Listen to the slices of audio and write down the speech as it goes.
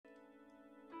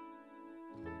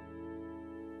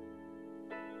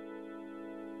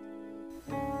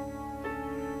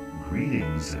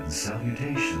Greetings and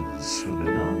salutations from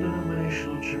the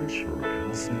non-denominational church for a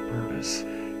cosmic purpose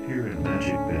here in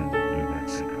Magic Bend, New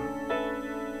Mexico.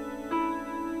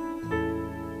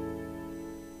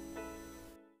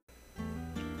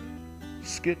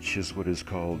 Skitch is what is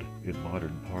called, in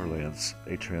modern parlance,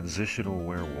 a transitional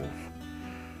werewolf.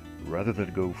 Rather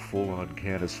than go full-on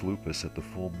Canis lupus at the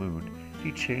full moon,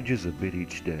 he changes a bit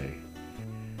each day.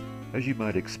 As you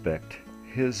might expect,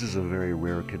 his is a very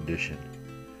rare condition.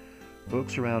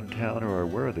 Folks around town are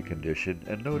aware of the condition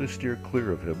and know to steer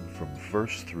clear of him from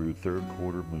first through third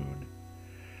quarter moon.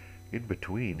 In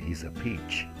between, he's a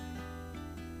peach.